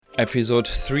Episode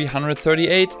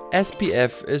 338,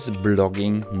 SBF is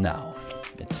blogging now.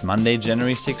 It's Monday,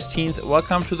 January 16th.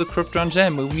 Welcome to the Crypto on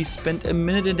Jam, where we spend a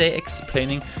minute a day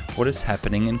explaining what is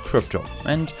happening in crypto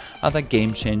and other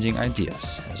game-changing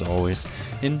ideas, as always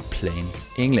in plain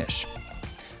English.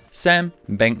 Sam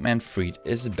Bankman-Fried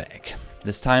is back,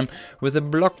 this time with a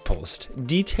blog post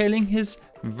detailing his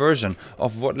version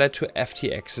of what led to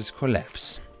FTX's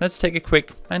collapse. Let's take a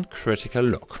quick and critical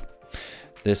look.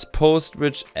 This post,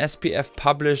 which SBF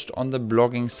published on the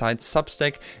blogging site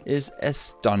Substack, is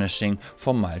astonishing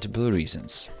for multiple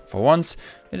reasons. For once,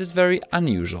 it is very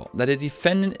unusual that a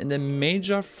defendant in a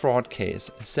major fraud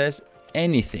case says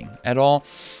anything at all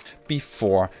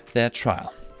before their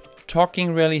trial.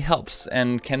 Talking rarely helps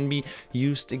and can be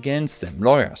used against them.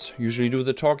 Lawyers usually do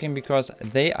the talking because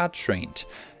they are trained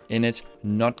in it,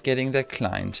 not getting their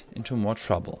client into more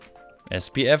trouble.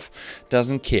 SBF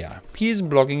doesn't care. He's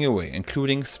blogging away,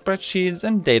 including spreadsheets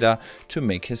and data to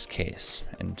make his case.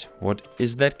 And what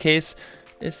is that case?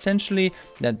 Essentially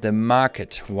that the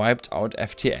market wiped out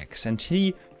FTX and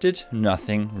he did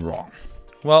nothing wrong.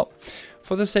 Well,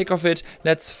 for the sake of it,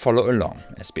 let's follow along.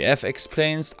 SBF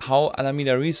explains how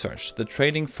Alameda Research, the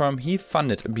trading firm he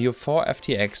funded before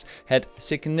FTX, had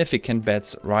significant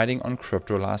bets riding on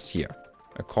crypto last year.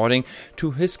 According to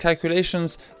his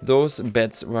calculations, those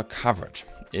bets were covered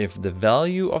if the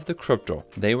value of the crypto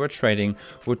they were trading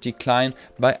would decline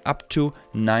by up to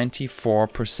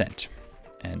 94%.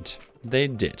 And they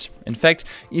did. In fact,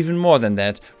 even more than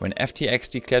that, when FTX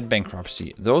declared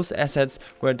bankruptcy, those assets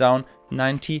were down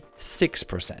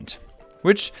 96%,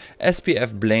 which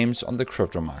SBF blames on the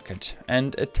crypto market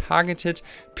and a targeted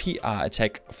PR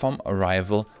attack from a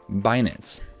rival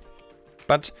Binance.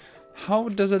 But how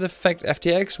does it affect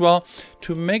FTX? Well,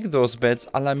 to make those bets,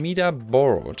 Alameda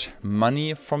borrowed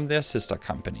money from their sister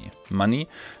company, money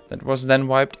that was then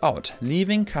wiped out,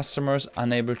 leaving customers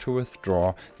unable to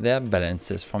withdraw their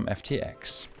balances from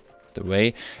FTX. The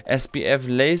way SBF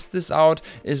lays this out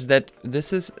is that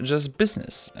this is just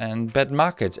business and bad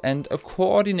market and a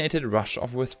coordinated rush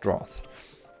of withdrawals.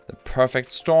 The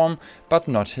perfect storm, but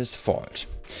not his fault.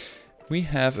 We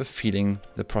have a feeling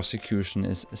the prosecution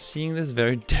is seeing this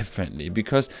very differently,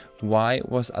 because why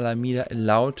was Alameda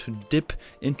allowed to dip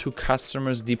into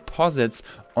customers' deposits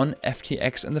on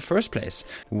FTX in the first place?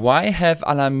 Why have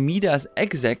Alameda's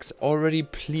execs already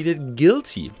pleaded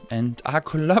guilty and are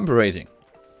collaborating?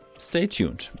 Stay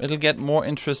tuned, it'll get more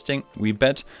interesting, we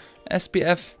bet.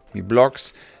 SBF, he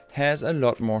blogs, has a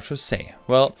lot more to say.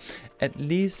 Well, at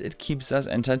least it keeps us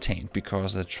entertained,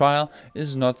 because the trial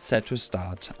is not set to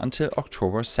start until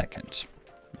October 2nd.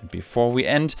 And before we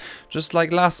end, just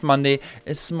like last Monday,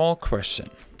 a small question.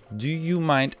 Do you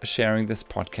mind sharing this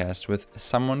podcast with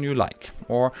someone you like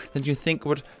or that you think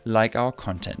would like our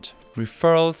content?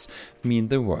 Referrals mean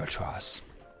the world to us.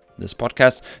 This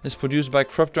podcast is produced by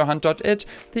CryptoHunt.it,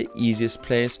 the easiest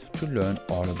place to learn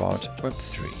all about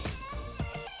Web3.